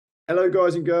Hello,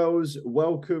 guys and girls.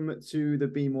 Welcome to the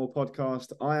Be More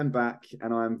podcast. I am back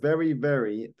and I am very,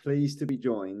 very pleased to be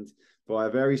joined by a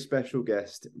very special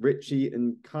guest. Ritchie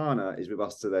Nkana is with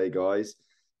us today, guys.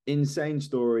 Insane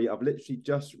story. I've literally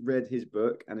just read his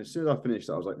book, and as soon as I finished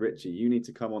it, I was like, Ritchie, you need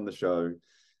to come on the show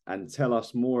and tell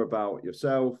us more about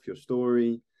yourself, your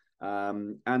story,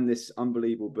 and this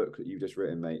unbelievable book that you've just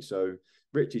written, mate. So,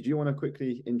 Ritchie, do you want to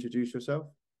quickly introduce yourself?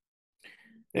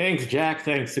 Thanks, Jack.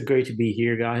 Thanks. It's great to be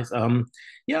here, guys.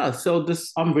 Yeah, so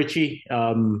this I'm Richie,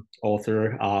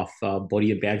 author of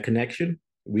Body and Band Connection.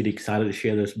 Really excited to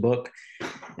share this book.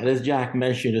 And as Jack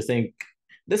mentioned, I think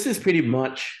this is pretty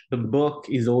much the book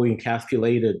is all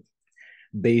encapsulated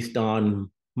based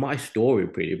on my story,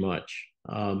 pretty much,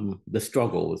 the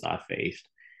struggles I faced.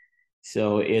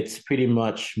 So it's pretty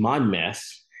much my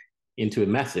mess into a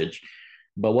message.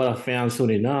 But what I found soon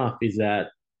enough is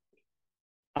that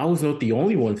I was not the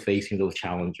only one facing those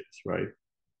challenges, right?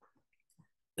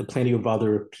 There are plenty of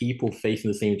other people facing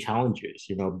the same challenges,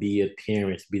 be it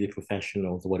parents, be it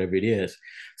professionals, whatever it is.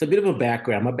 It's a bit of a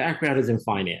background. My background is in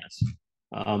finance.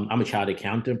 I'm a child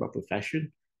accountant by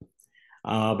profession.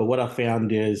 But what I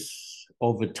found is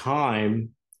over time,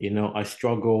 I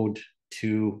struggled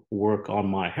to work on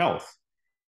my health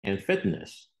and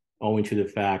fitness, owing to the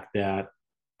fact that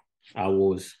I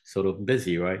was sort of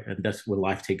busy, right? And that's where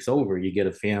life takes over. You get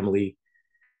a family,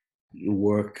 you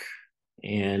work,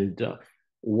 and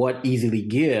what easily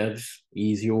gives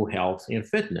is your health and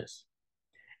fitness.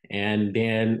 And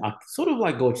then I sort of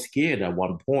like got scared at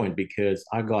one point because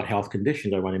I got health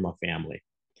conditions that run in my family,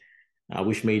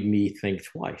 which made me think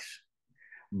twice.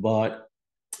 But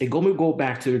it got me go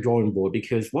back to the drawing board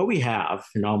because what we have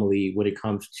normally when it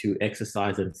comes to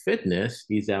exercise and fitness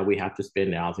is that we have to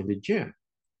spend hours in the gym,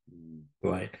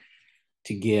 right?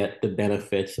 To get the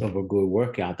benefits of a good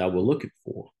workout that we're looking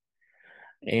for.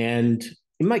 And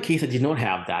in my case, I did not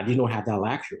have that. I did not have that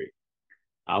luxury.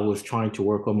 I was trying to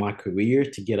work on my career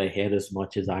to get ahead as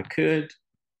much as I could.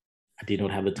 I did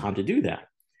not have the time to do that.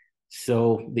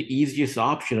 So the easiest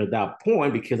option at that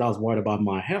point, because I was worried about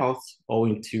my health,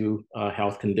 owing to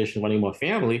health conditions running my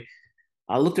family,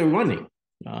 I looked at running.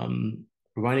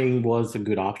 Running was a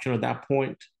good option at that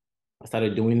point. I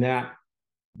started doing that.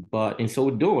 But in so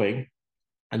doing,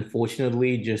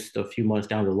 unfortunately, just a few months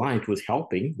down the line, it was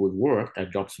helping with work. I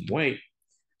dropped some weight.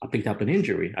 I picked up an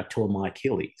injury. I tore my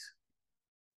Achilles.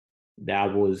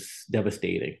 That was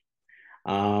devastating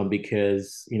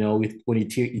because when you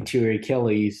tear your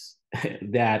Achilles,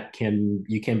 that can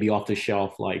you can be off the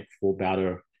shelf like for about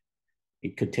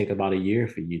it could take about a year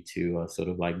for you to sort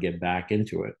of like get back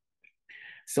into it.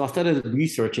 So I started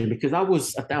researching because I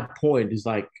was at that point is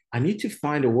like I need to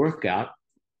find a workout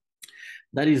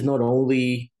that is not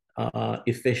only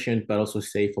efficient but also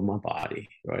safe for my body,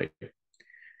 right?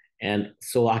 And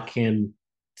so I can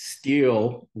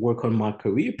still work on my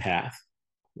career path,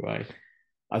 right?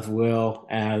 As well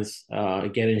as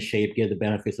get in shape, get the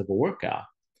benefits of a workout.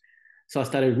 So I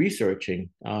started researching.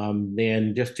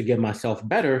 Then, just to get myself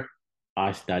better,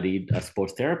 I studied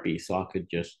sports therapy so I could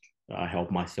just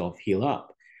help myself heal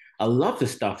up. I love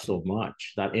this stuff so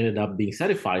much that I ended up being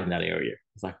certified in that area.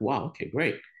 It's like, wow, okay,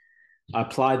 great. I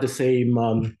applied the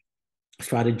same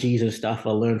strategies and stuff I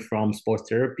learned from sports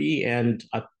therapy, and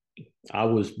I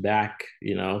was back,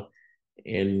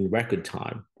 in record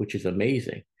time, which is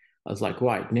amazing. I was like,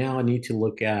 right, now I need to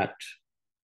look at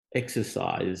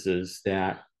exercises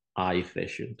that are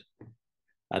efficient.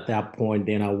 At that point,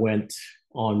 then I went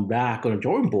on back on a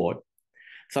drawing board.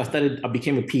 So I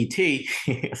became a PT,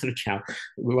 sort of champ,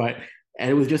 right? And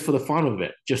it was just for the fun of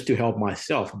it, just to help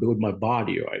myself build my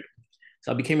body, right?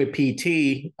 So I became a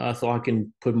PT so I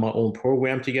can put my own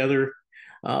program together.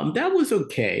 That was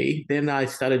okay. Then I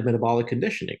started metabolic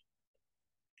conditioning.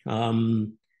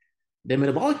 Um, the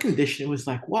metabolic conditioning was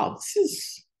like, wow,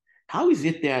 how is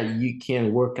it that you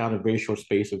can work out in a very short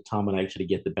space of time and actually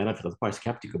get the benefit? I was quite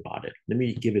skeptical about it. Let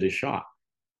me give it a shot.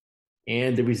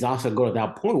 And the results I got at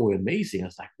that point were amazing. I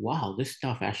was like, wow, this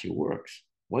stuff actually works.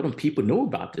 Why don't people know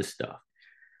about this stuff?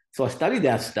 So I studied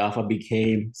that stuff. I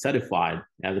became certified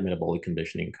as a metabolic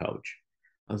conditioning coach.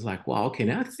 I was like, wow, okay,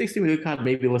 now it's takes me look at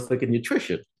maybe let's look at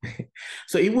nutrition.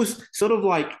 So it was sort of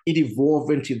like it evolved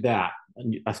into that.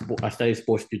 I studied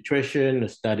sports nutrition. I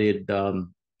studied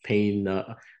pain.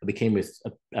 I became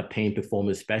a pain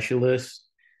performance specialist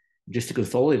just to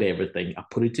consolidate everything. I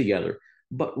put it together.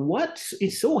 But what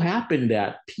it so happened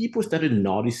that people started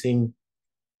noticing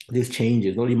these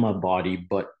changes, not in my body,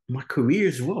 but my career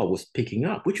as well was picking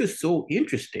up, which was so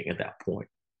interesting at that point.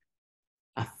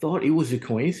 I thought it was a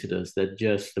coincidence that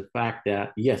just the fact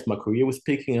that, yes, my career was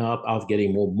picking up, I was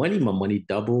getting more money, my money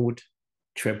doubled,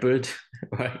 tripled,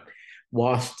 right?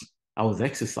 whilst I was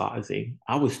exercising,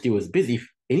 I was still as busy. If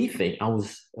anything, I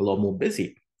was a lot more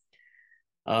busy.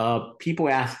 People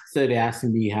started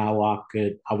asking me how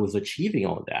I was achieving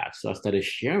all that. So I started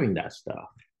sharing that stuff.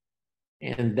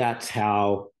 And that's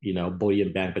how, Body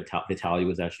and Band Vitality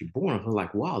was actually born. I was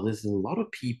like, wow, there's a lot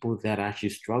of people that actually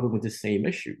struggle with the same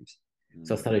issues.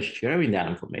 So I started sharing that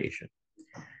information.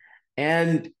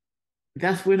 And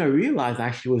that's when I realized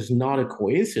actually it was not a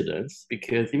coincidence,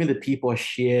 because even the people I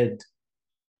shared,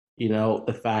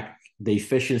 the fact, the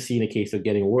efficiency in the case of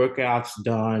getting workouts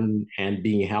done and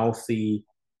being healthy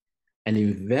and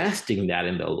investing that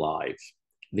in their lives,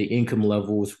 the income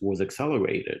levels was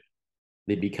accelerated.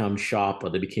 They become sharper,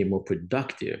 they became more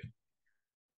productive.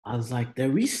 I was like,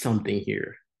 there is something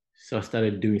here. So I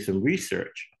started doing some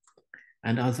research.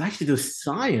 And I was actually the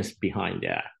science behind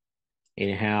that,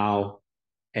 and how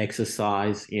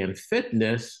exercise and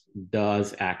fitness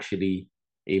does actually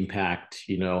impact,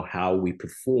 how we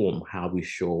perform, how we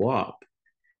show up.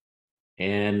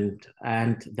 And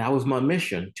that was my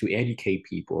mission, to educate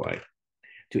people, right?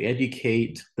 To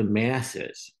educate the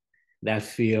masses that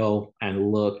feel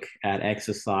and look at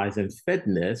exercise and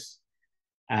fitness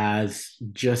as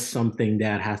just something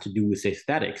that has to do with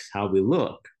aesthetics, how we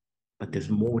look, but there's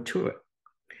more to it.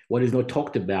 What is not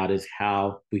talked about is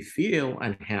how we feel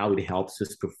and how it helps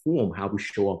us perform, how we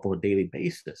show up on a daily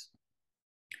basis.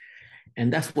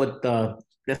 And that's where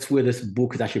this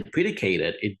book is actually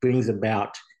predicated. It brings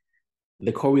about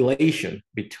the correlation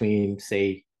between,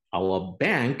 say, our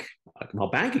bank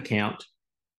account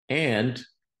and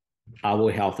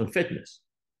our health and fitness.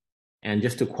 And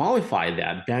just to qualify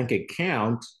that bank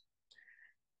account,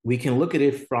 we can look at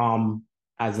it from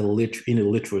in a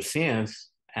literal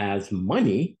sense as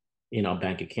money in our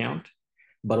bank account,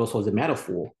 but also as a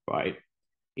metaphor, right?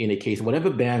 In a case, whatever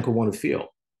bank we want to feel,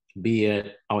 be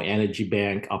it our energy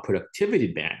bank, our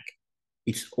productivity bank,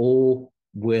 it's all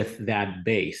with that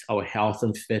base. Our health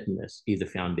and fitness is the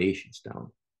foundation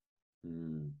stone.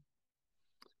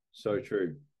 So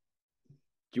true.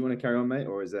 Do you want to carry on, mate,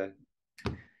 or is there?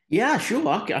 Yeah, sure.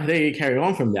 I think carry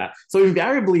on from that. So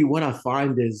invariably, what I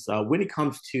find is when it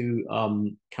comes to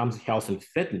health and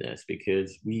fitness,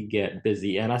 because we get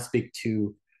busy, and I speak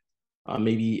to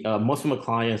maybe most of my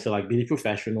clients are like busy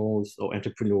professionals or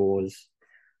entrepreneurs,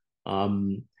 or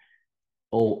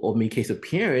in case of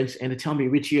parents, and they tell me,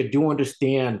 Richie, I do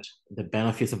understand the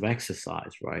benefits of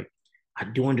exercise, right? I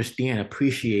do understand,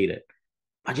 appreciate it.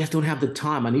 I just don't have the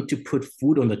time. I need to put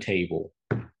food on the table,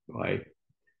 right?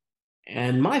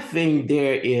 And my thing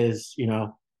there is,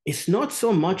 it's not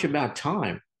so much about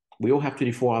time. We all have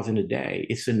 24 hours in a day.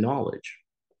 It's the knowledge.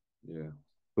 Yeah.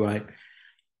 Right.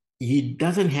 It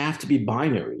doesn't have to be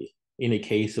binary in a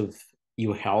case of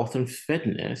your health and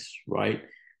fitness, right?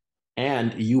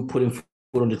 And you putting food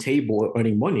on the table or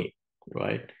earning money,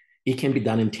 right? It can be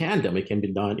done in tandem. It can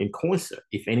be done in concert.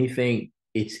 If anything,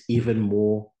 it's even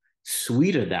more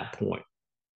sweet at that point.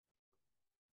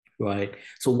 Right.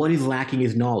 So what is lacking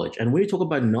is knowledge. And when you talk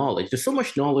about knowledge, there's so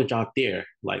much knowledge out there,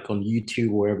 like on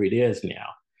YouTube, wherever it is now,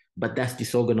 but that's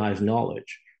disorganized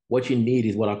knowledge. What you need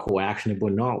is what I call actionable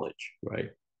knowledge,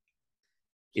 right?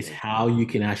 It's how you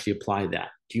can actually apply that.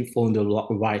 Do you follow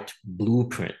the right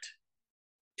blueprint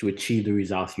to achieve the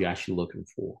results you're actually looking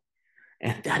for?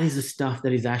 And that is the stuff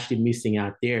that is actually missing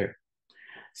out there.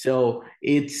 So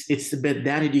it's a bit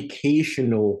that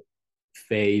educational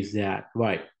phase that,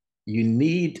 right, you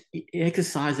need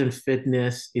exercise and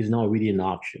fitness is not really an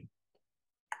option,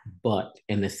 but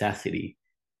a necessity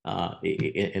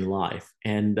in life.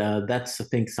 And that's, I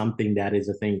think, something that is,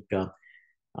 I think,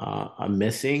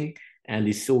 missing. And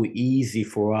it's so easy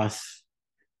for us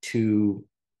to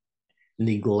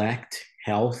neglect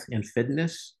health and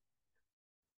fitness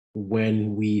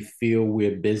when we feel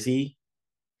we're busy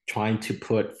trying to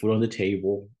put food on the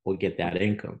table or get that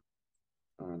income.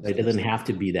 It doesn't have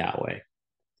to be that way.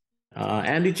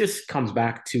 And it just comes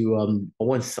back to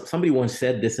somebody once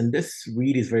said this, and this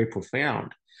really is very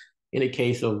profound. In a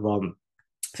case of,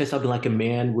 say something like a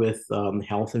man with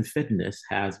health and fitness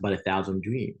has about 1,000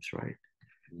 dreams, right?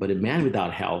 But a man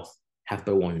without health has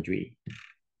but one dream.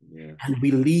 Yeah. And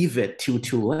we leave it too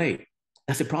late.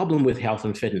 That's the problem with health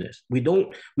and fitness. We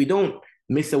don't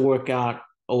miss a workout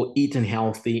or eat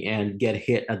unhealthy and get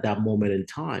hit at that moment in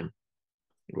time,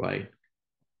 right?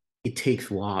 It takes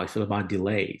a while. It's all about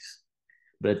delays.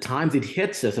 But at times it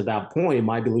hits us at that point, it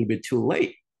might be a little bit too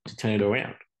late to turn it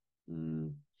around.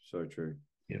 So true.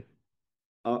 Yeah.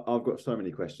 I've got so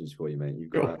many questions for you, mate. You've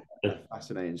got a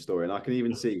fascinating story. And I can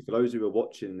even see, for those who are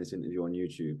watching this interview on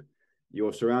YouTube,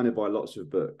 you're surrounded by lots of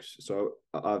books. So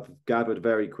I've gathered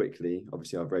very quickly,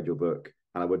 obviously I've read your book,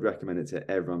 And I would recommend it to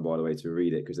everyone, by the way, to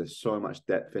read it, because there's so much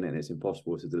depth in it and it's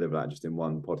impossible to deliver that just in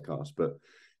one podcast. But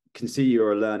can see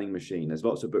you're a learning machine. There's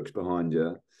lots of books behind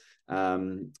you.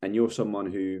 And you're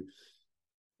someone who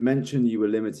mentioned you were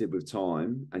limited with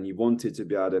time and you wanted to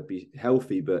be able to be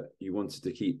healthy, but you wanted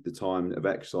to keep the time of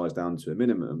exercise down to a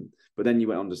minimum. But then you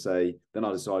went on to say, then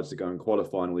I decided to go and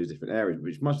qualify in all these different areas,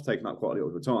 which must have taken up quite a lot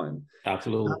of your time.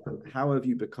 Absolutely. How have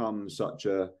you become such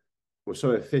a, or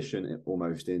so efficient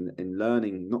almost in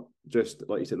learning, not just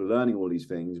like you said, learning all these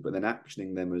things, but then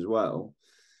actioning them as well?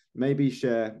 Maybe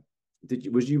share,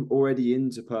 was you already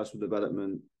into personal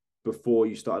development before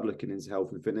you started looking into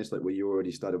health and fitness? Like, were you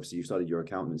already studied, obviously you studied your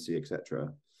accountancy,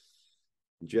 etc.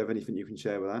 Do you have anything you can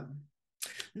share with that?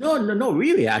 No,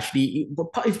 really, actually,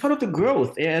 it's part of the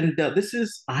growth. And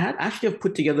I had actually have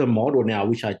put together a model now,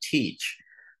 which I teach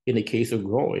in the case of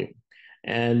growing.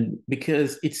 And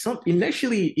because it's something,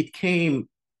 initially it came,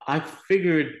 I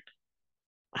figured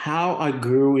how I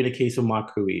grew in the case of my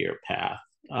career path.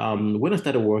 When I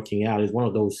started working out is one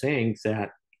of those things that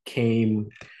came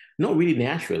not really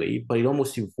naturally, but it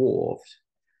almost evolved.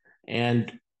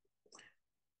 And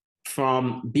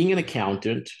from being an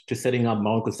accountant to setting up my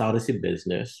own consultancy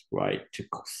business, right, to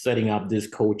setting up this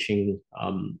coaching,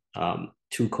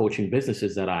 two coaching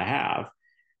businesses that I have.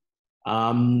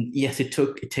 Yes, it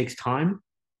takes time,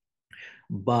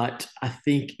 but I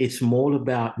think it's more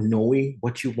about knowing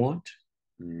what you want.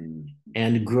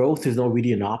 And growth is not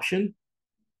really an option.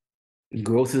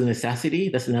 Growth is a necessity.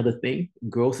 That's another thing.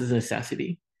 Growth is a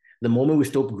necessity. The moment we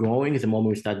stop growing is the moment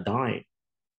we start dying,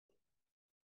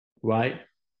 right?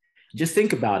 Just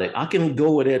think about it. I can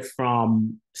go with it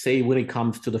from, say, when it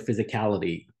comes to the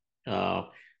physicality.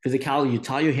 Physicality, you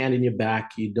tie your hand in your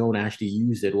back, you don't actually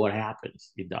use it. What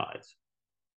happens? It dies,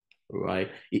 right?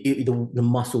 The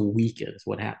muscle weakens.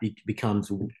 What happens? It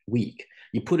becomes weak.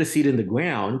 You put a seed in the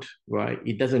ground, right?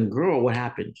 It doesn't grow. What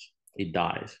happens? It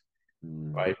dies,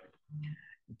 right?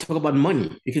 Talk about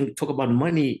money. You can talk about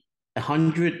money. A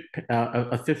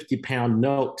 50-pound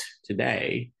note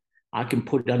today, I can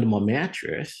put it under my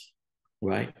mattress,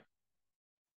 right?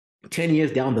 10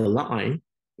 years down the line,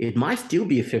 it might still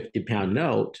be a 50-pound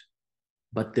note,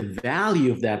 but the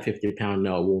value of that 50-pound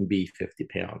note won't be 50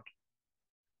 pounds.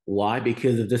 Why?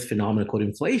 Because of this phenomenon called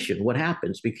inflation. What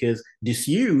happens? Because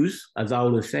disuse, as I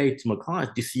always say to my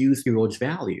clients, disuse erodes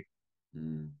value.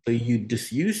 So you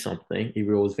disuse something,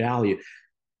 erodes value.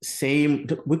 Same,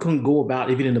 we can go about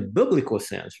even in a biblical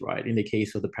sense, right? In the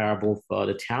case of the parable of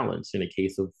the talents, in the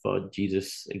case of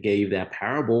Jesus gave that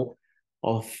parable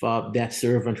of that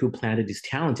servant who planted his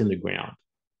talent in the ground.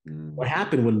 What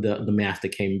happened when the master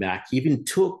came back? He even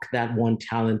took that one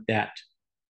talent that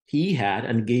he had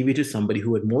and gave it to somebody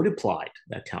who had multiplied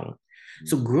that talent.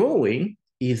 So growing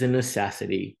is a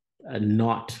necessity,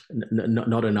 not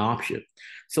an option.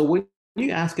 So when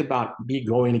you ask about me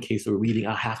growing in the case of reading,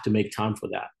 I have to make time for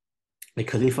that.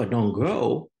 Because if I don't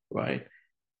grow, right,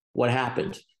 what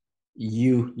happens?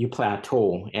 You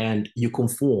plateau and you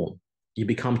conform. You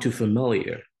become too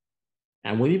familiar.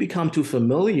 And when you become too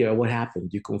familiar, what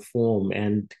happens? You conform,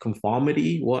 and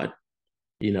conformity, what,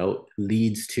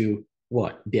 leads to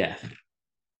what? Death,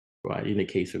 right? In the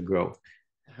case of growth.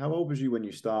 How old was you when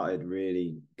you started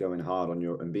really going hard on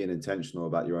and being intentional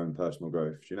about your own personal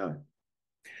growth? Do you know?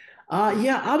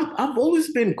 Yeah, I've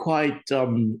always been quite.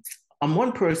 I'm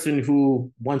one person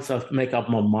who, once I make up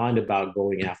my mind about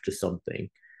going after something,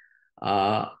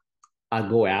 I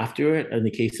go after it. In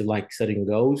the case of like setting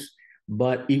goals,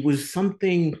 but it was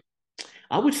something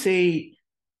I would say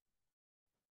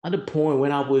at a point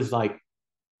when I was like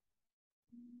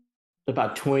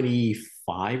about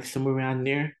 25, somewhere around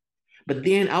there. But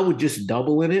then I would just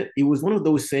double in it. It was one of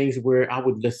those things where I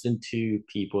would listen to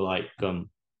people like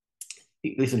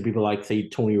say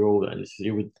Tony Robbins.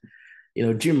 It would,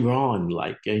 Jim Rohn,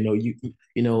 like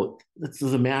this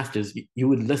is a masters. You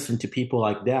would listen to people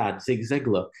like that, Zig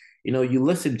Ziglar. You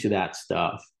listen to that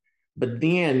stuff, but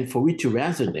then for it to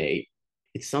resonate,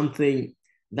 it's something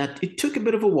that it took a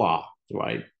bit of a while,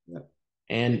 right? Yeah.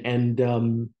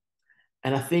 And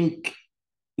I think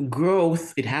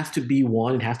growth, it has to be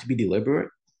one, it has to be deliberate,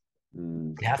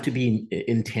 it has to be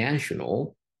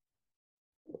intentional,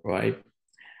 right?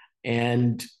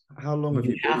 And how long have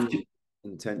you been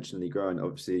intentionally growing?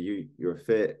 Obviously, you're a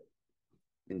fit,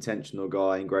 intentional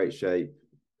guy in great shape.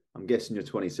 I'm guessing you're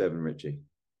 27, Ritchie.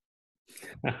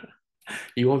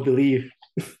 You won't believe.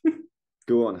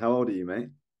 Go on. How old are you, mate?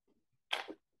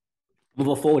 I'm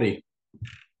over 40.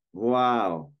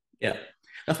 Wow. Yeah,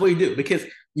 that's what you do, because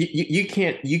you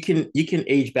can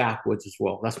age backwards as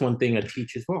well. That's one thing I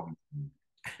teach as well.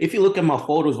 If you look at my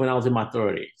photos when I was in my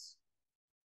 30s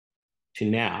to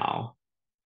now,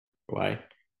 right?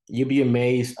 You'd be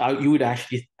amazed. You would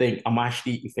actually think I'm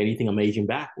actually, if anything, I'm aging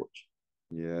backwards.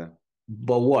 Yeah.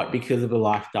 But what? Because of the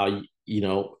lifestyle,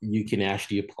 you can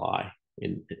actually apply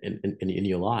in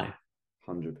your life.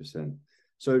 100%.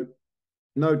 So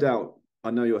no doubt,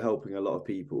 I know you're helping a lot of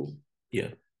people. Yeah.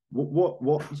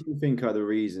 What do you think are the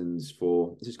reasons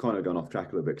for this? Is kind of gone off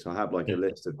track a little bit because I have like Yeah. a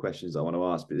list of questions I want to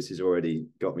ask, but this has already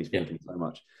got me Yeah. thinking so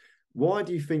much. Why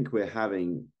do you think we're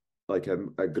having like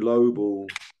a global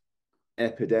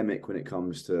epidemic when it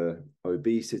comes to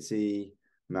obesity,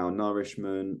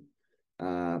 malnourishment,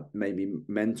 maybe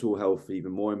mental health,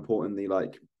 even more importantly,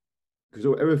 like because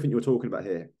everything you're talking about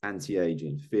here,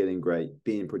 anti-aging, feeling great,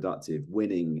 being productive,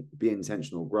 winning, being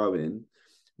intentional, growing.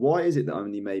 Why is it that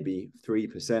only maybe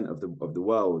 3% of the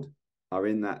world are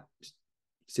in that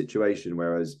situation,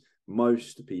 whereas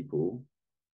most people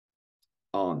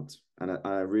aren't and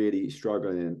are really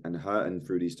struggling and hurting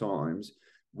through these times?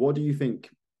 What do you think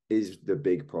is the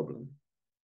big problem?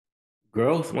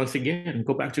 Growth, once again,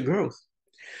 go back to growth.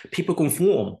 People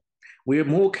conform. We're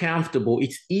more comfortable.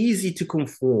 It's easy to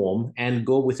conform and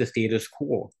go with the status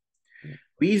quo. Yeah.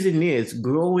 Reason is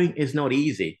growing is not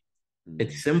easy.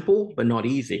 It's simple, but not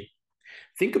easy.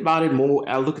 Think about it more.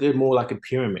 I look at it more like a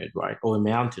pyramid, right? Or a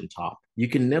mountaintop. You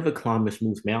can never climb a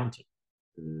smooth mountain.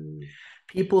 Mm.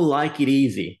 People like it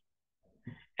easy.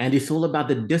 And it's all about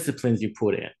the disciplines you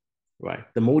put in, right?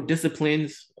 The more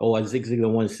disciplines, or as Zig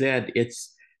Ziglar once said,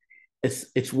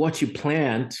 it's what you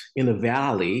plant in the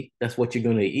valley. That's what you're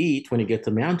going to eat when you get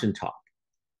to the mountaintop.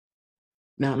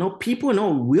 Now, no, people are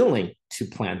not willing to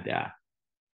plant that.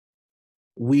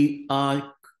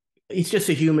 It's just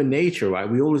a human nature, right?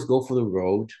 We always go for the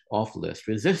road of least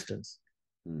resistance.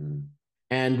 Mm.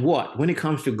 And when it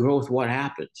comes to growth, what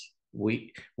happens?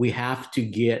 We have to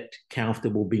get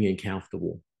comfortable being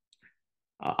uncomfortable.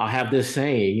 I have this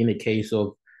saying: in the case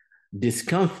of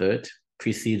discomfort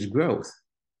precedes growth,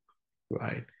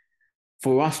 right?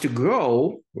 For us to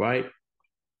grow, right,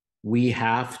 we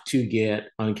have to get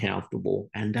uncomfortable,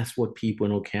 and that's what people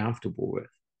are not comfortable with.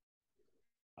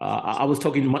 I was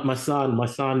talking to my son. My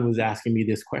son was asking me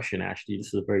this question. Actually, this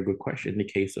is a very good question. In the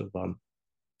case of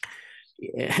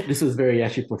this was very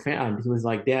actually profound. He was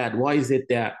like, "Dad, why is it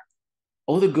that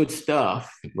all the good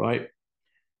stuff, right,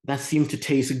 that seems to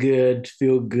taste good,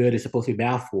 feel good, is supposed to be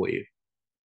bad for you,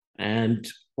 and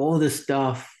all the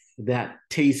stuff that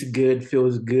tastes good,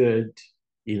 feels good,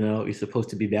 is supposed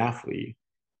to be bad for you?"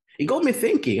 It got me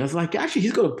thinking. I was like, actually,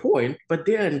 he's got a point. But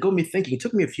then it got me thinking. It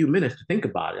took me a few minutes to think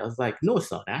about it. I was like, no,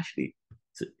 son, actually,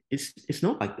 it's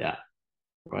not like that,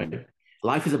 right? Mm.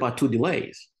 Life is about two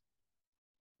delays,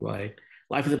 right?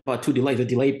 Life is about two delays: a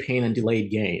delayed pain and delayed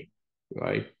gain,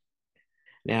 right?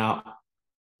 Now,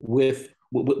 with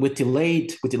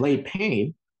delayed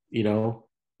pain,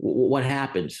 what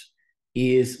happens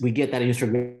is we get that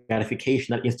instant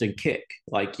gratification, that instant kick.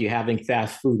 Like you're having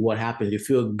fast food, what happens? You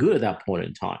feel good at that point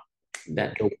in time,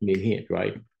 that dopamine hit,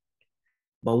 right?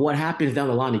 But what happens down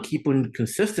the line, you keep on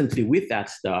consistently with that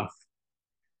stuff,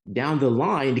 down the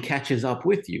line, it catches up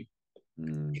with you.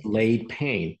 Mm. Delayed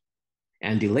pain.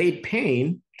 And delayed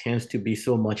pain tends to be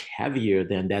so much heavier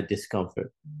than that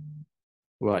discomfort,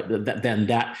 right? Than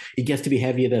that, it gets to be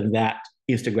heavier than that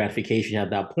instant gratification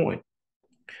at that point.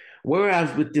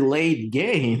 Whereas with delayed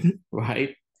gain,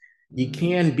 right, you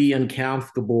can be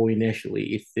uncomfortable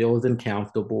initially. It feels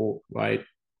uncomfortable, right?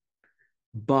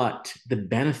 But the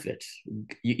benefits,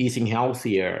 you eating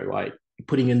healthier, right?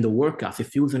 Putting in the workouts, it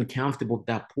feels uncomfortable at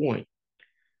that point.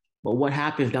 But what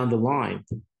happens down the line?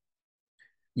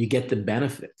 You get the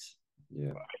benefits.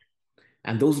 Yeah.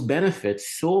 And those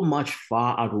benefits so much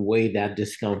far outweigh that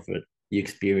discomfort you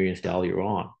experienced earlier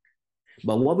on.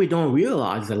 But what we don't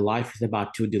realize is that life is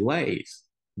about two delays.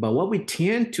 But what we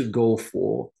tend to go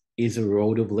for is a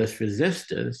road of less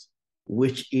resistance,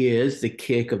 which is the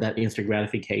kick of that instant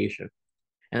gratification.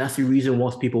 And that's the reason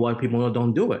why people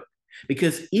don't do it.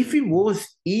 Because if it was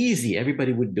easy,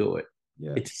 everybody would do it.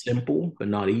 Yeah. It's simple, but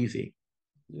not easy.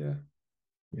 Yeah.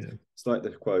 Yeah. It's like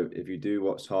the quote, if you do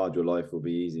what's hard, your life will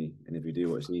be easy. And if you do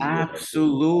what's easy, your life will be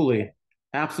Absolutely.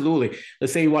 Absolutely.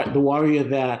 Let's say the warrior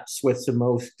that sweats the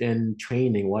most in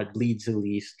training, what bleeds the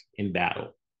least in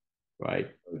battle, right?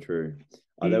 so true.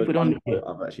 There was People one don't. quote,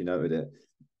 I've actually noted it.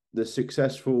 The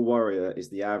successful warrior is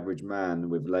the average man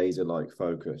with laser-like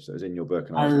focus. That was in your book,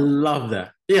 and I I was like, love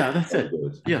that. Yeah, that's so it.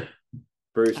 good. Yeah,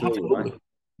 Bruce Lee, right? absolutely.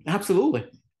 Absolutely.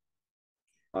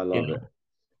 I You love know, it.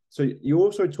 So you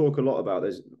also talk a lot about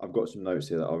this. I've got some notes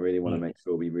here that I really want to make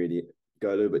sure we really go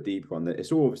a little bit deeper on that.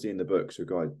 It's all obviously in the book, so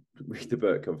guys, read the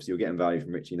book. Obviously, you're getting value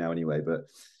from Ritchie now anyway. But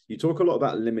you talk a lot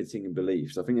about limiting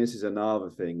beliefs. I think this is another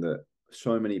thing that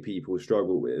so many people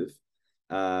struggle with,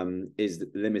 is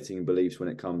limiting beliefs when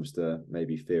it comes to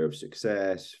maybe fear of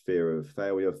success, fear of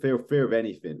failure, fear of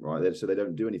anything, right? So they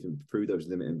don't do anything through those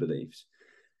limiting beliefs.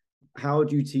 How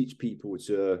do you teach people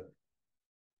to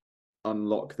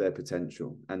unlock their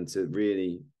potential and to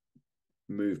really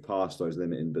move past those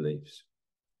limiting beliefs?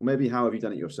 Or maybe how have you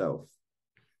done it yourself?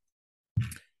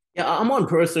 Yeah, I'm one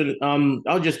person.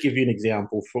 I'll just give you an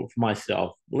example for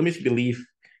myself. Limited belief.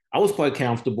 I was quite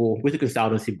comfortable with the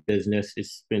consultancy business.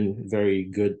 It's been very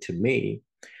good to me.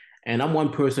 And I'm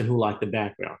one person who liked the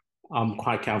background. I'm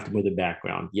quite comfortable with the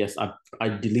background. Yes, I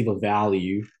deliver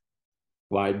value,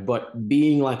 right? But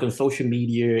being like on social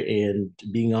media and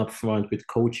being upfront with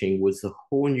coaching was a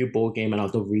whole new ball game, and I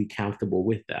was not really comfortable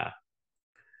with that,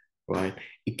 right?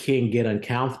 It can get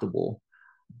uncomfortable.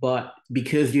 But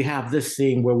because you have this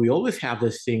thing where we always have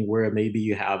this thing where maybe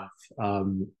you have,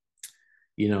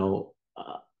 you know,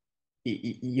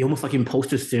 you almost like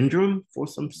imposter syndrome for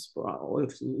some,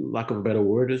 lack of a better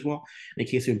word as well. In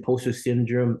the case of imposter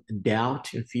syndrome,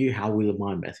 doubt and fear, how will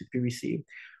my message be received?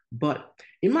 But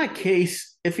in my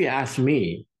case, if you ask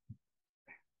me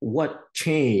what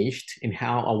changed and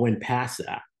how I went past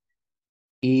that,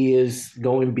 is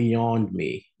going beyond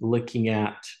me, looking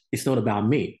at it's not about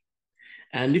me.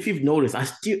 And if you've noticed, I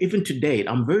still, even to date,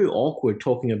 I'm very awkward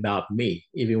talking about me,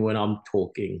 even when I'm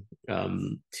talking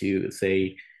to,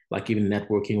 say, like even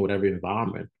networking, whatever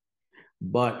environment.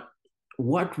 But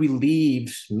what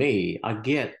relieves me, I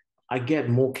get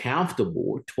more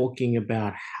comfortable talking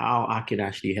about how I can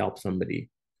actually help somebody.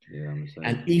 Yeah, I'm the same.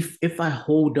 And if I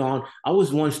hold on, I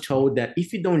was once told that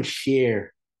if you don't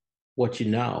share what you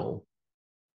know,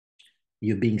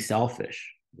 you're being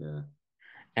selfish. Yeah.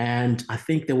 And I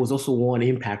think there was also one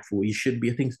impactful. You should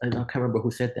be, I think, I can't remember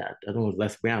who said that. I don't know, it was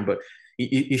Les Brown, but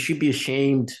you should be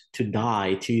ashamed to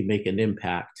die to make an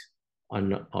impact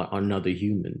on another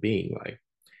human being, right?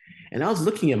 And I was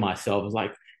looking at myself, I was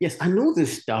like, yes, I know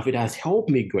this stuff. It has helped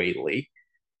me greatly.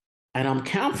 And I'm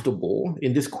comfortable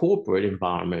in this corporate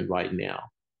environment right now.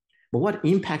 But what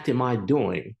impact am I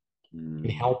doing in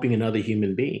helping another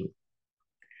human being?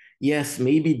 Yes,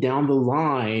 maybe down the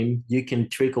line, you can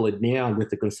trickle it down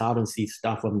with the consultancy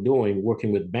stuff I'm doing,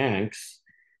 working with banks,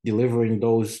 delivering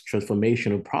those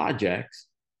transformational projects.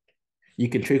 You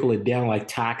can trickle it down like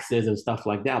taxes and stuff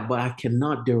like that, but I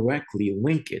cannot directly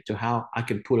link it to how I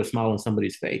can put a smile on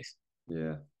somebody's face.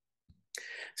 Yeah.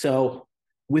 So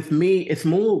with me, it's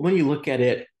more when you look at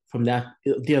it from that,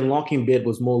 the unlocking bit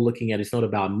was more looking at it's not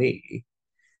about me.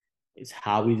 It's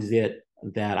how is it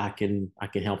that I can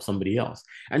help somebody else.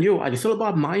 And you're right, it's all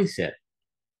about mindset,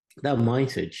 that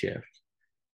mindset shift.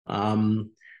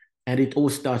 Um, and it all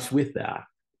starts with that.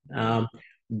 Um,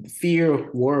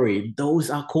 Fear, worry, those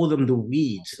I call them the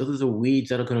weeds. Those are the weeds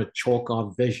that are going to chalk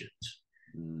our visions.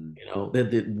 You know,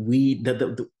 the weed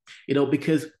that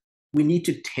because we need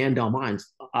to tend our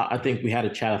minds. I think we had a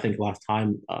chat, I think last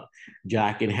time,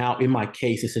 Jack, and how in my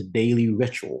case it's a daily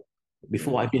ritual.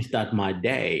 Before I can start my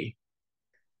day,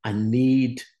 I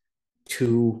need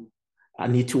to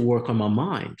work on my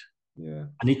mind. Yeah.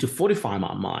 I need to fortify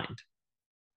my mind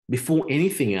before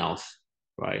anything else,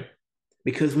 right?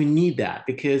 Because we need that.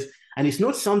 And it's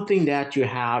not something that you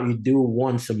do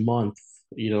once a month,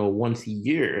 once a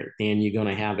year, then you're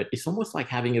gonna have it. It's almost like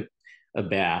having a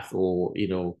bath or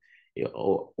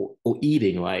or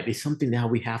eating, right? It's something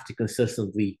that we have to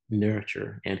consistently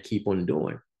nurture and keep on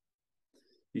doing.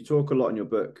 You talk a lot in your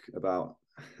book about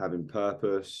having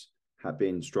purpose,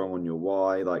 being strong on your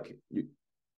why. Like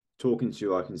talking to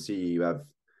you, I can see you have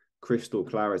crystal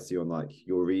clarity on like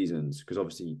your reasons, because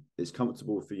obviously it's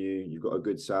comfortable for you. You've got a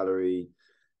good salary,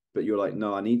 but you're like,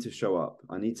 no, I need to show up.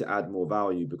 I need to add more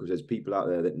value because there's people out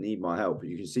there that need my help. But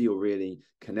you can see you're really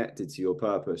connected to your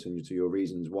purpose and to your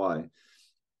reasons why.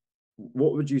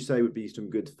 What would you say would be some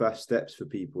good first steps for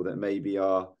people that maybe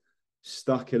are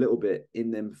stuck a little bit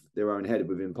in their own head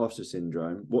with imposter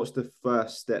syndrome? What's the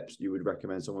first steps you would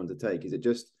recommend someone to take? Is it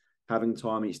just having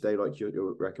time each day, like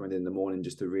you're recommending in the morning,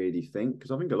 just to really think?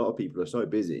 Because I think a lot of people are so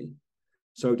busy,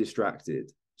 so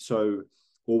distracted, so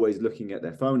always looking at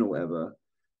their phone or whatever,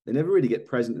 they never really get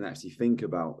present and actually think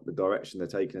about the direction they're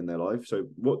taking in their life. So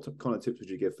what kind of tips would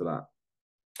you give for that?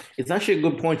 It's actually a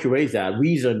good point you raise that.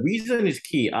 Reason is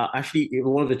key. Actually, I think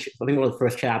one of the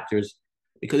first chapters,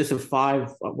 because it's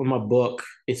in my book,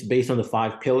 it's based on the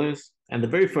 5 pillars. And the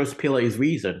very first pillar is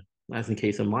reason, as in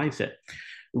case of mindset.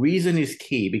 Reason is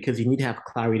key because you need to have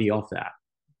clarity of that.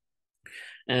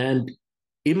 And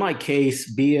in my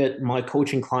case, be it my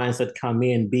coaching clients that come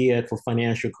in, be it for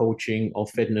financial coaching or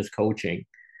fitness coaching,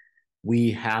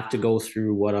 we have to go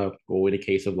through or in the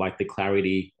case of like the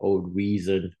clarity or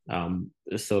reason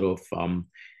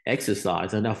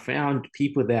exercise. And I found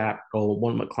people that, or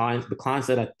one of my clients, the clients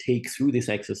that I take through this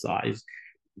exercise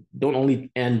don't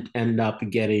only end up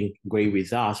getting great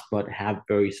results, but have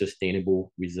very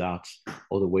sustainable results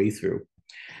all the way through.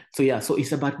 So yeah, so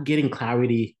it's about getting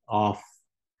clarity of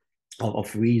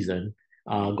reason.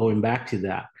 Going back to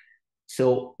that,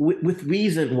 so with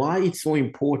reason, why it's so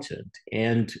important,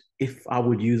 and if I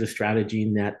would use a strategy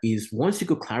in that is once you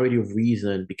get clarity of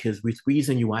reason, because with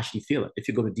reason you actually feel it. If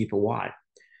you go to deeper why,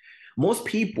 most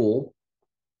people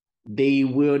they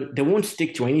won't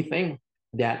stick to anything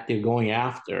that they're going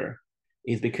after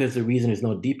is because the reason is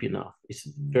not deep enough. It's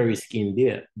very skin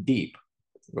deep,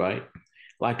 right?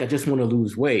 Like I just want to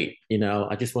lose weight,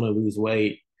 I just want to lose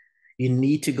weight. You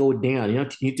need to go down. You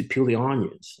need to peel the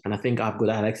onions. And I think I've got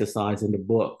that exercise in the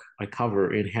book I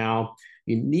cover in how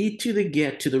you need to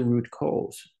get to the root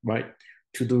cause, right?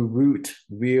 To the root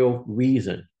real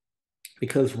reason.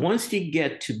 Because once you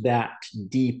get to that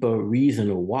deeper reason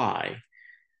of why,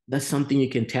 that's something you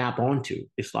can tap onto.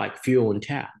 It's like fuel and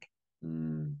tap,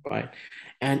 right?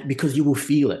 And because you will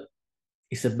feel it.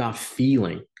 It's about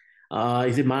feeling.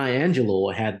 Is it Maya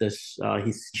Angelou had this?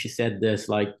 She said this,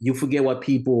 like, you forget what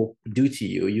people do to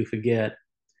you. You forget.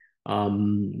 I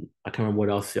can't remember what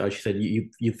else she said.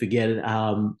 You forget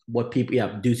what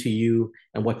people do to you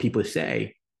and what people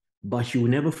say, but you will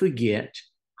never forget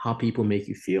how people make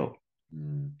you feel.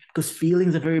 Because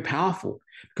feelings are very powerful.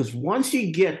 Because once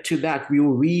you get to that real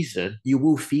reason, you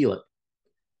will feel it,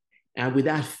 and with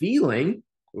that feeling,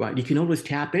 right, you can always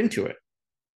tap into it.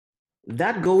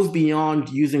 That goes beyond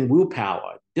using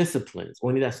willpower, disciplines,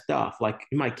 only that stuff. Like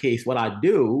in my case, what I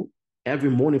do every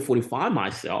morning, fortify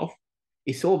myself,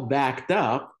 is so backed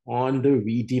up on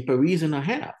the deeper reason I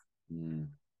have.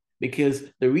 Because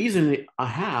the reason I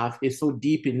have is so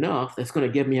deep enough that's going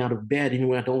to get me out of bed even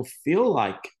when I don't feel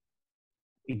like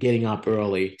getting up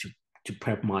early to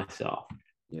prep myself.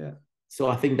 Yeah. So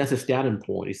I think that's a starting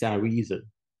point. It's that reason.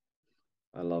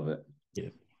 I love it. Yeah.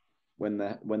 When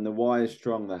the why is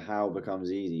strong, the how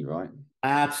becomes easy, right?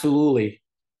 Absolutely.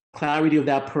 Clarity of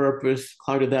that purpose,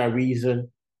 clarity of that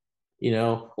reason,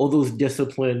 all those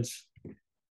disciplines,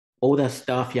 all that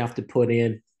stuff you have to put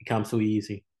in becomes so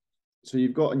easy. So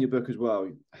you've got in your book as well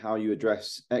how you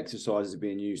address exercises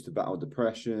being used to battle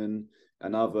depression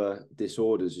and other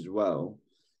disorders as well.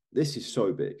 This is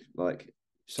so big, like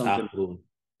something Absolutely.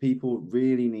 People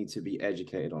really need to be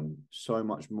educated on so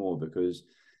much more, because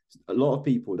a lot of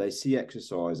people, they see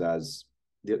exercise as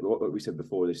what we said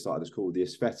before they started this called the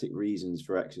aesthetic reasons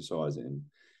for exercising,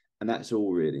 and that's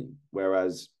all really.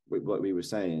 Whereas what we were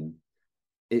saying,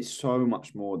 it's so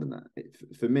much more than that.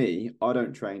 For me, I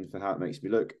don't train for how it makes me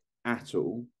look at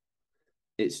all.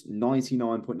 It's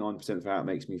 99.9% for how it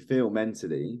makes me feel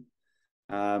mentally.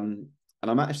 And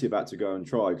I'm actually about to go and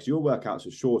try, because your workouts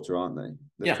are shorter, aren't they?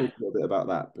 Let's talk a little bit about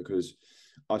that, because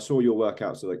I saw your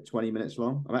workouts are like 20 minutes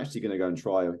long. I'm actually going to go and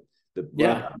try the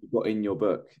workout you've got in your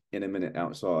book in a minute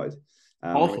outside. Awesome.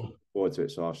 I'm looking forward to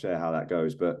it, so I'll share how that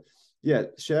goes. But yeah,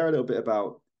 share a little bit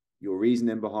about your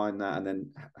reasoning behind that, and then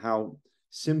how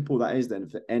simple that is then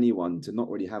for anyone to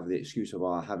not really have the excuse of,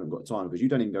 I haven't got time, because you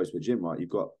don't even go to the gym, right?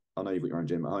 I know you've got your own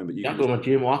gym at home, but you can go to my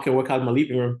gym, or I can work out in my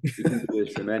living room. You can do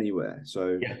this from anywhere.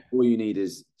 So all you need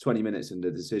is 20 minutes and the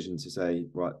decision to say,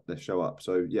 right, let's show up.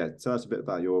 So yeah, tell us a bit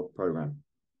about your program.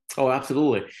 Oh,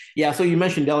 absolutely. Yeah. So you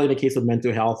mentioned Delhi in the case of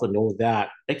mental health and all that.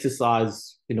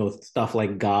 Exercise, stuff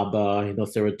like GABA,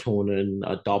 serotonin,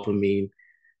 dopamine,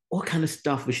 all kind of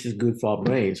stuff which is good for our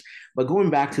brains. But going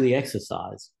back to the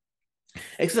exercise,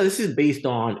 this is based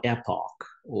on EPOC,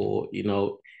 or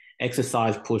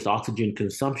exercise post oxygen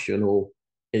consumption, or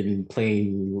in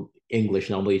plain English,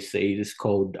 normally say it's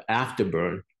called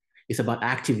afterburn. It's about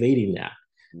activating that.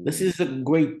 This is a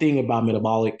great thing about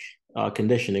metabolic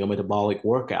conditioning or metabolic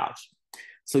workouts.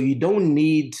 So you don't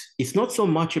need, it's not so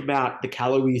much about the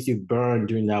calories you burn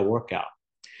during that workout.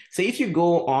 Say if you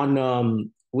go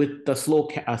on with the slow,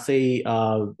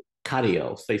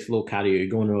 cardio, say slow cardio, you're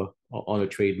going on a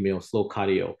treadmill, slow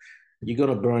cardio, you're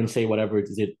going to burn, say, whatever it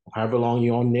is, however long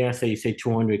you're on there, say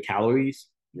 200 calories.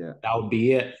 Yeah. That would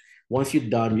be it. Once you're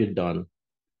done,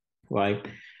 right?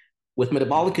 With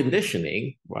metabolic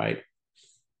conditioning, right,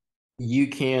 you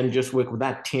can just work with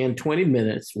that 10, 20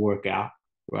 minutes workout,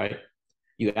 right?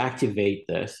 You activate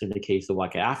this in the case of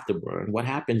like afterburn. What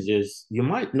happens is you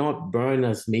might not burn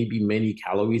as maybe many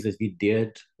calories as you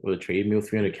did with a treadmill,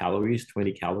 300 calories,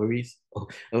 20 calories,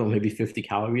 or maybe 50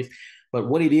 calories. But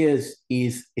what it is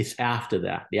it's after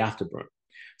that, the afterburn.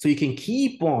 So you can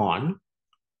keep on,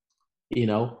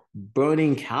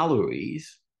 burning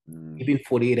calories even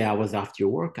 48 hours after your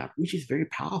workout, which is very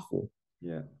powerful.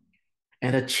 Yeah.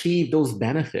 And achieve those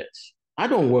benefits. I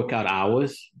don't work out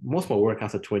hours. Most of my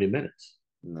workouts are 20 minutes,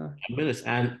 No. 10 minutes.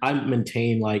 And I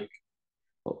maintain like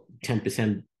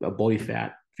 10% body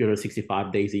fat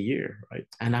 365 days a year, right?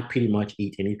 And I pretty much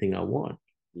eat anything I want.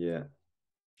 Yeah.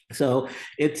 So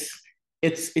it's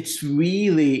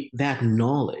really that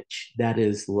knowledge that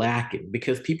is lacking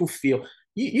because people feel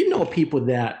you know people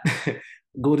that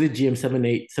go to the gym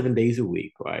 7 days a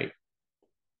week, right?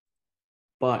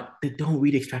 But they don't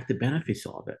really extract the benefits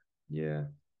of it. Yeah.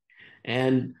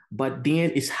 And but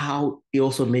then it's how it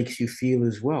also makes you feel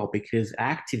as well, because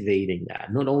activating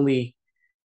that, not only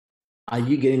are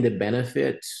you getting the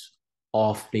benefits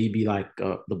of maybe like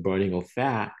the burning of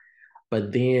fat,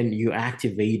 but then you're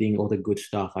activating all the good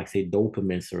stuff like say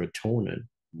dopamine, serotonin.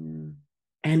 Mm.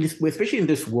 And especially in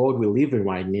this world we live in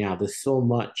right now, there's so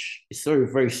much, it's so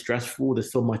very stressful,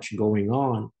 there's so much going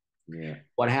on. Yeah.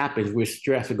 What happens? We're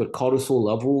stressed, we've got cortisol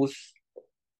levels,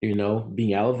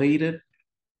 being elevated.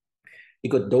 You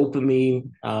got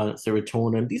dopamine,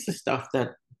 serotonin. These are stuff that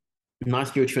nice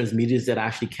neurotransmitters that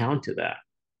actually counter that,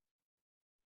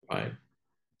 right?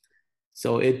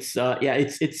 So it's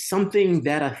something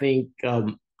that I think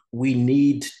we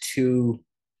need to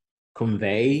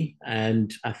convey,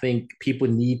 and I think people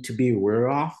need to be aware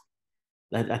of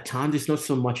that at times it's not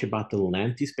so much about the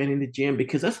length you spend in the gym,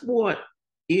 because that's what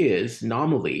is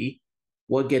normally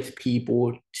what gets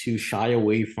people to shy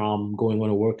away from going on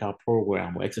a workout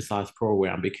program or exercise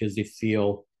program, because they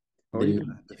feel Or the even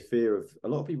need. the fear of a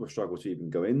lot of people struggle to even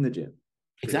go in the gym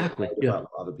because they're Exactly. worried Yeah. about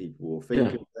what other people will think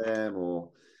Yeah. of them or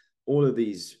all of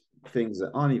these things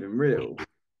that aren't even real.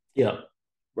 Yeah.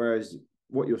 Whereas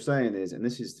what you're saying is, and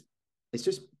this is, it's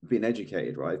just being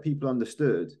educated, right? If people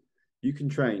understood you can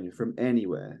train from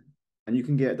anywhere and you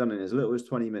can get it done in as little as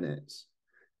 20 minutes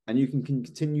and you can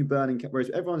continue burning. Whereas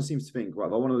everyone seems to think, right,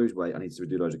 if I want to lose weight, I need to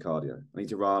do loads of cardio. I need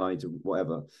to run, I need to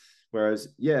whatever. Whereas,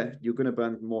 yeah, you're going to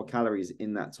burn more calories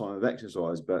in that time of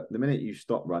exercise. But the minute you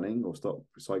stop running or stop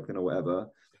cycling or whatever,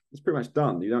 it's pretty much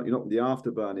done. You're not, the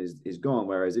afterburn is gone.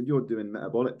 Whereas if you're doing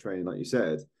metabolic training, like you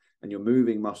said, and you're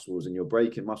moving muscles and you're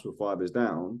breaking muscle fibers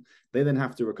down, they then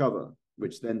have to recover,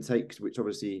 which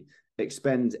obviously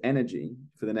expends energy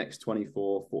for the next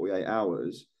 24, 48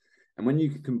 hours. And when you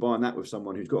can combine that with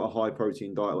someone who's got a high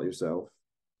protein diet like yourself,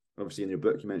 obviously in your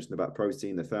book you mentioned about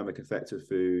protein, the thermic effect of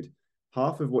food.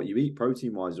 Half of what you eat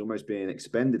protein wise is almost being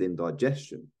expended in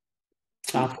digestion.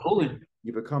 So Absolutely.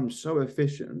 you become so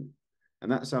efficient.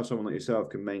 And that's how someone like yourself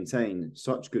can maintain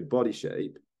such good body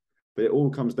shape. But it all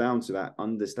comes down to that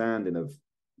understanding of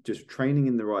just training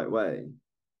in the right way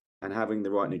and having the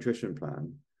right nutrition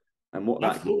plan and what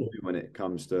that can do Absolutely. when it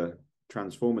comes to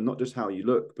transforming not just how you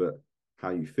look, but how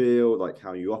you feel, like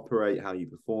how you operate, how you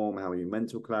perform, how your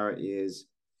mental clarity is.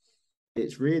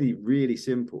 It's really, really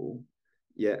simple,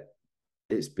 yet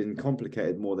it's been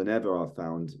complicated more than ever. I've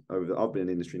found I've been in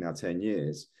the industry now 10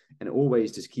 years, and it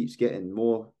always just keeps getting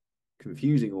more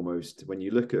confusing almost when you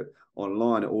look at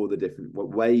online at all the different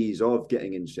ways of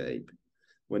getting in shape.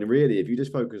 When really, if you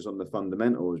just focus on the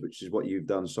fundamentals, which is what you've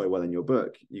done so well in your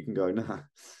book, you can go, nah,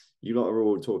 you lot are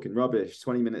all talking rubbish,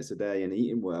 20 minutes a day and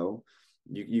eating well.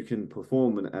 You can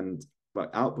perform and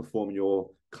like outperform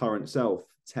your current self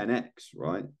 10x,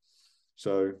 right?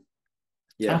 So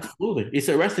yeah. Absolutely. It's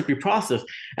a recipe process.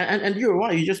 And you're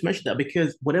right. You just mentioned that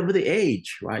because whatever the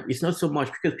age, right? It's not so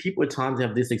much because people at times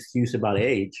have this excuse about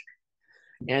age.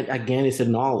 And again, it's a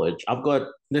knowledge. I've got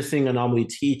this thing I normally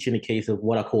teach in the case of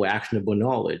what I call actionable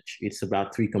knowledge. It's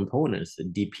about three components, the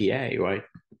DPA, right?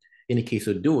 In the case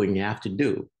of doing, you have to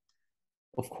do.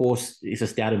 Of course, it's a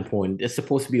starting point. It's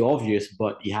supposed to be obvious,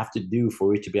 but you have to do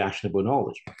for it to be actionable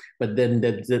knowledge. But then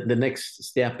the next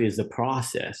step is the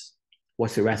process.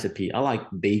 What's the recipe? I like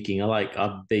baking.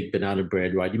 I bake banana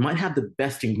bread, right? You might have the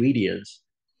best ingredients,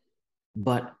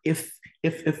 but if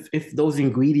those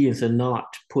ingredients are not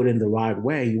put in the right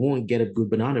way, you won't get a good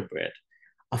banana bread.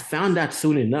 I found that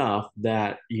soon enough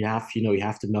that you have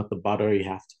to melt the butter, you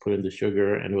have to put in the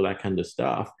sugar and all that kind of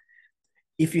stuff.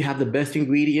 If you have the best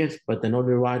ingredients, but they're not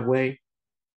the right way,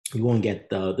 you won't get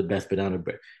the best banana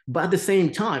bread. But at the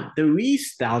same time, there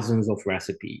is thousands of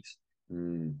recipes,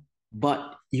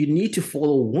 but you need to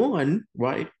follow one,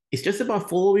 right? It's just about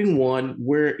following one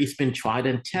where it's been tried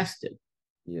and tested.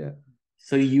 Yeah.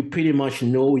 So you pretty much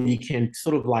know you can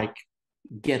sort of like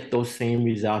get those same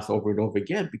results over and over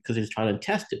again because it's tried and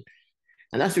tested.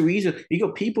 And that's the reason you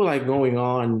got people like going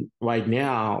on right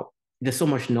now. There's so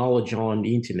much knowledge on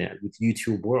the internet with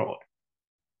YouTube world.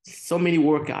 So many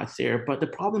workouts there, but the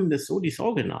problem is so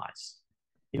disorganized.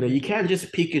 You can't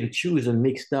just pick and choose and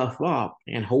mix stuff up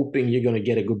and hoping you're going to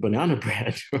get a good banana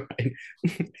bread, right?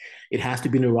 It has to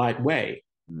be in the right way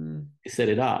to set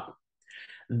it up.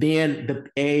 Then the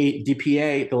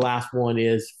DPA, the last one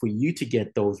is for you to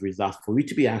get those results, for you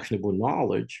to be actionable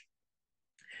knowledge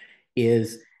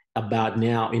is about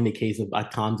now in the case of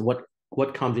at times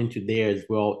what comes into there as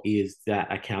well is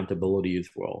that accountability as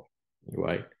well,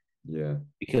 right? Yeah.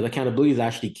 Because accountability is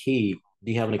actually key.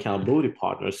 You have an accountability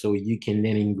partner, so you can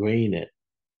then ingrain it.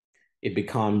 It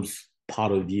becomes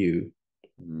part of you.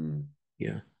 Mm.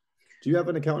 Yeah. Do you have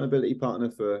an accountability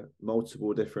partner for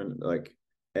multiple different like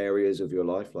areas of your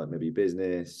life, like maybe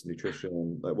business,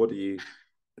 nutrition? Like, what do you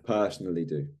personally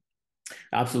do?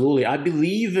 Absolutely. I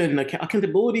believe in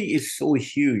accountability is so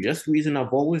huge. That's the reason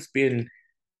I've always been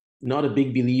not a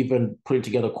big believer in putting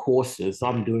together courses.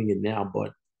 I'm doing it now,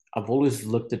 but I've always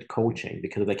looked at coaching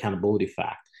because of the accountability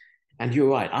fact. And you're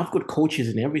right, I've got coaches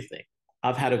in everything.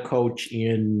 I've had a coach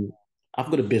in,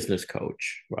 I've got a business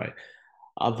coach, right?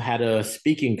 I've had a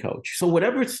speaking coach. So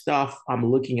whatever stuff I'm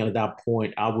looking at that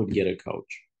point, I would get a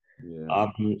coach. Yeah.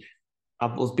 Um,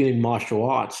 I've also been in martial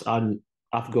arts.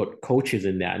 I've got coaches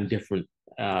in that in different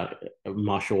uh,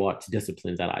 martial arts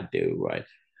disciplines that I do, right?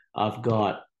 I've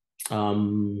got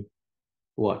um,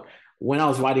 what when I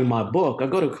was writing my book, I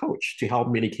got a coach to help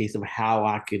me in the case of how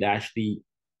I could actually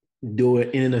do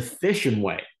it in an efficient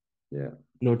way. Yeah.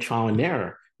 No trial and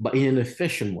error, but in an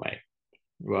efficient way,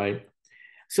 right?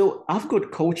 So I've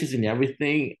got coaches in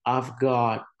everything. I've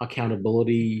got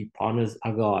accountability partners.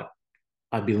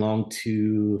 I belong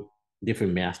to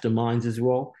different masterminds as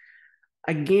well.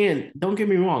 Again, don't get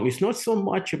me wrong. It's not so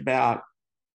much about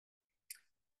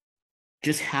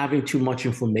just having too much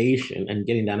information and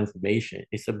getting that information.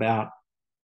 It's about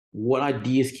what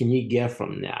ideas can you get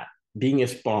from that? Being a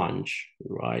sponge,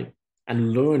 right?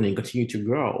 And learning, continue to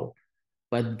grow,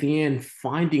 but then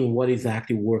finding what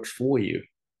exactly works for you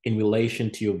in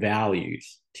relation to your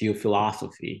values, to your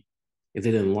philosophy. Is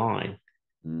it in line?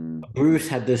 Mm. Bruce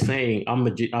had this saying,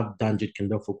 I've done Jeet Kune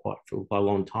Do for quite a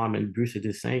long time, and Bruce had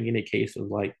this saying in the case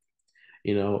of like,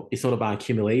 it's not about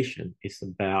accumulation. It's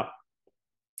about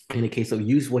in the case of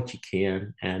use what you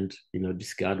can and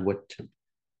discard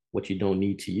what you don't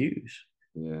need to use.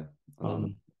 Yeah.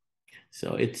 Um,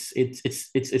 so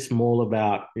it's more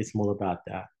about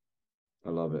that. I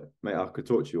love it, mate. I could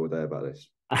talk to you all day about this.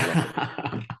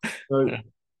 So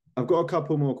I've got a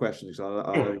couple more questions because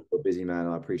I know you're a busy man.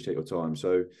 I appreciate your time.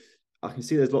 So I can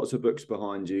see there's lots of books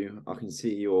behind you. I can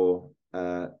see you're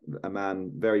a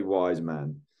man, very wise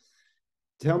man.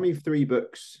 Tell me three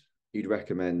books you'd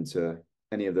recommend to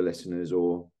any of the listeners,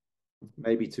 or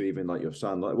maybe to even like your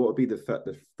son. Like, what would be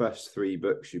the first three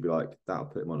books you'd be like, that'll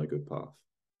put him on a good path?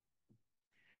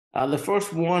 The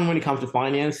first one, when it comes to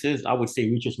finances, I would say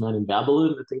Richest Man in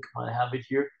Babylon. I think I have it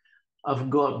here. I've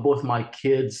got both my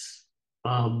kids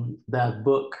that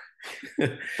book,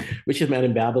 Richest Man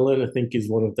in Babylon. I think is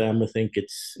one of them. I think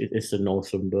it's an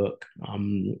awesome book.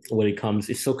 When it comes,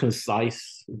 it's so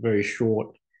concise, very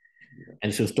short,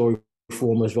 and it's a story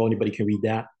form as well. Anybody can read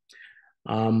that.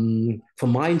 For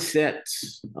mindset,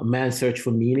 A Man's Search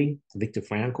for Meaning, Viktor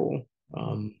Frankl.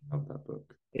 Love that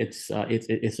book. It's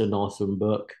an awesome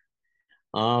book.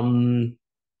 Um,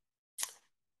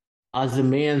 As a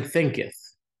Man Thinketh,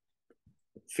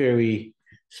 very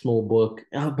small book.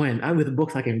 Oh man, with the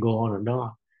books I can go on and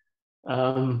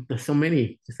on. There's so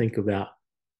many to think about.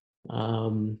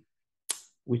 Um,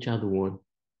 which other one?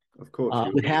 Of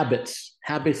course. With Habits.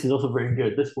 Habits is also very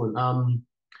good. This one, Atomic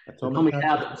Atomic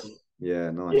Habits. Habits.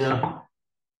 Yeah, nice. Yeah,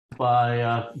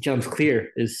 by James Clear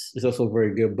is also a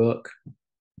very good book.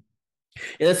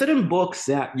 And there's certain books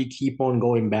that you keep on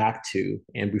going back to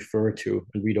and refer to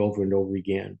and read over and over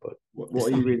again. But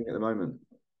What are you reading at the moment?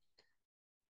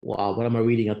 wow, what am I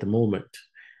reading at the moment?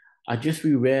 I just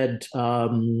reread,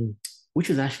 which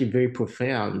is actually very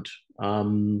profound.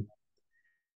 Be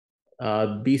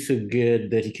So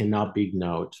Good That He Cannot Be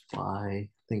Ignored by, I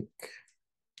think,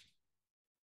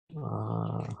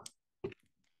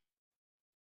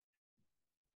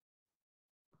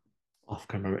 I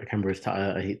can't remember. I can't remember his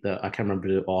I can't remember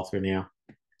the author now.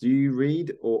 Do you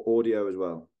read or audio as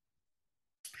well?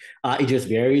 It just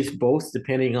varies, both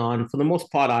depending on. For the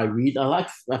most part, I read. I like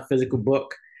a physical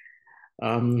book.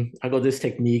 I got this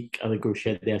technique. I think we've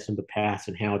shared this in the past,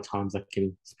 and how at times I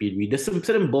can speed read. There's some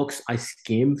certain books I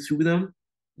skim through them,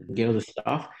 get all the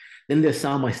stuff. Then there's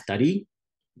some I study.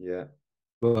 Yeah.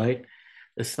 Right.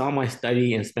 There's some I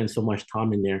study and spend so much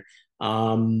time in there.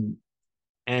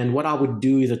 And what I would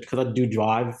do is because I do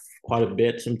drive quite a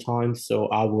bit sometimes, so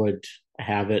I would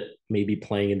have it maybe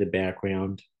playing in the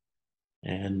background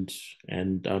and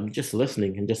just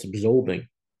listening and just absorbing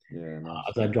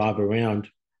as I drive around.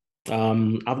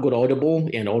 I've got Audible,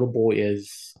 and Audible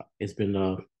is it's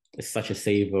been it's such a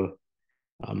saver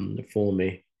for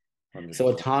me. So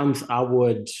at 100%. times I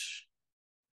would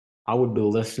be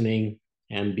listening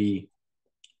and be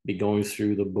going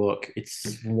through the book.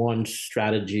 It's one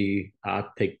strategy I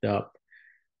picked up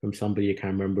from somebody I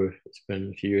can't remember. It's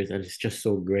been a few years, and it's just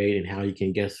so great in how you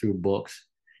can get through books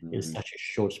in such a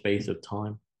short space of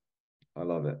time. I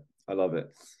love it. I love it.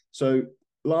 So,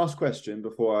 last question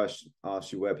before I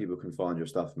ask you where people can find your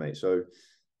stuff, mate. So,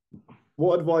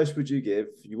 what advice would you give?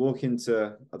 You walk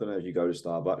into, I don't know if you go to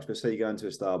Starbucks, but say you go into a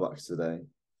Starbucks today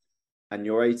and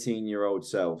your 18-year-old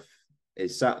self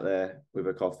is sat there with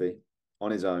a coffee on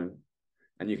his own,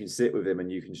 and you can sit with him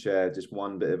and you can share just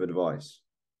one bit of advice.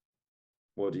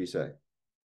 What do you say?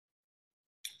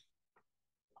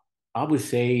 I would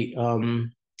say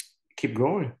keep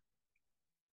growing.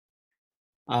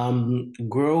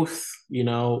 Growth,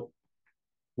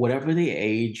 whatever the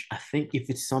age, I think if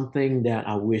it's something that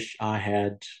I wish I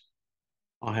had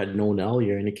known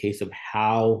earlier in the case of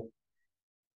how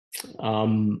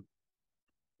um,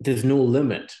 there's no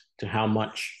limit to how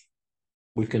much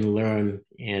we can learn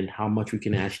and how much we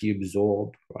can actually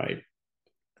absorb, right?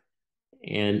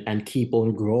 And keep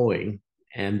on growing.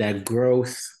 And that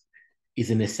growth is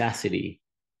a necessity,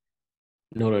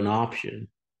 not an option,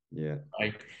 Yeah.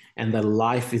 right? And that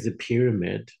life is a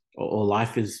pyramid, or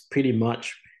life is pretty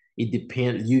much, it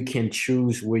depends, you can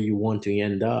choose where you want to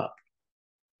end up.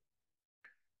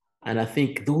 And I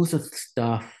think those are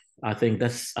stuff, I think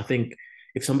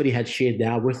if somebody had shared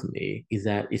that with me, is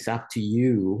that it's up to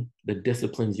you, the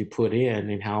disciplines you put in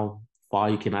and how far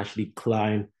you can actually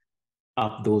climb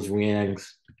up those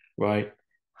ranks, right?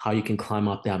 How you can climb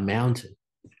up that mountain.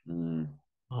 Mm.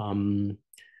 Um,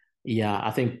 yeah,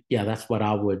 I think, yeah, that's what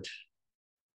I would.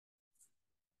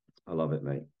 I love it,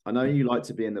 mate. I know you like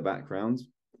to be in the background,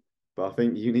 but I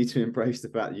think you need to embrace the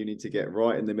fact that you need to get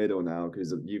right in the middle now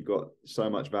because you've got so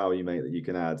much value, mate, that you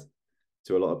can add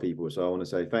to a lot of people. So I want to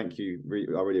say thank you.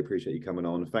 I really appreciate you coming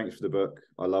on. Thanks for the book.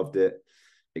 I loved it.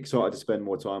 Excited to spend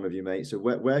more time with you, mate. So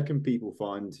where can people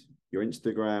find your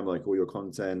Instagram, like all your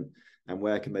content, and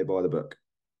where can they buy the book?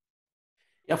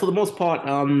 Yeah, for the most part,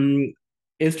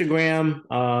 Instagram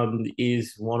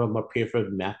is one of my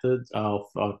preferred methods of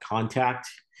contact.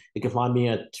 You can find me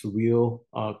at Real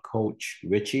Coach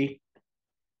Ritchie,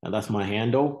 and that's my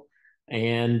handle.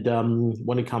 And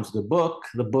when it comes to the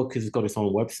book has got its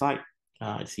own website.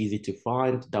 It's easy to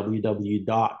find,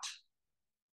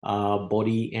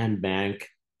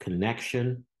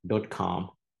 www.bodyandbankconnection.com.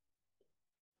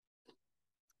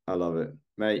 I love it,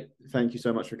 mate. Thank you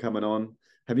so much for coming on.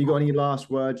 Have you got any last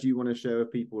words you want to share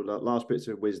with people, last bits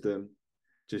of wisdom,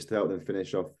 just to help them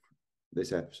finish off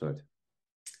this episode?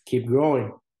 Keep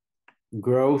growing.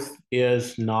 Growth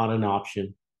is not an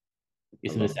option. I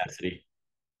It's a love it. necessity.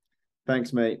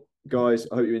 Thanks, mate. Guys,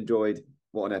 I hope you enjoyed.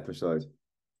 What an episode.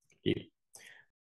 Thank you.